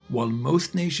While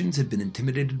most nations had been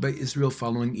intimidated by Israel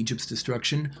following Egypt's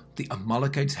destruction, the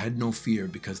Amalekites had no fear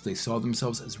because they saw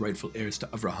themselves as rightful heirs to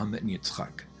Avraham and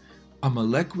Yitzchak.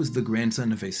 Amalek was the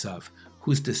grandson of Esav,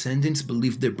 whose descendants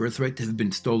believed their birthright to have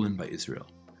been stolen by Israel.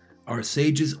 Our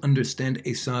sages understand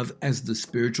Esav as the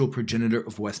spiritual progenitor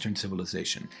of Western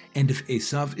civilization, and if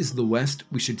Esav is the West,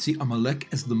 we should see Amalek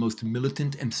as the most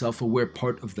militant and self-aware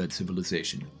part of that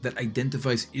civilization, that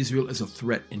identifies Israel as a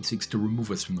threat and seeks to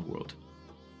remove us from the world.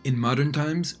 In modern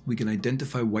times, we can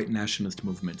identify white nationalist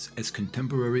movements as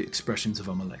contemporary expressions of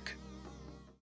Amalek.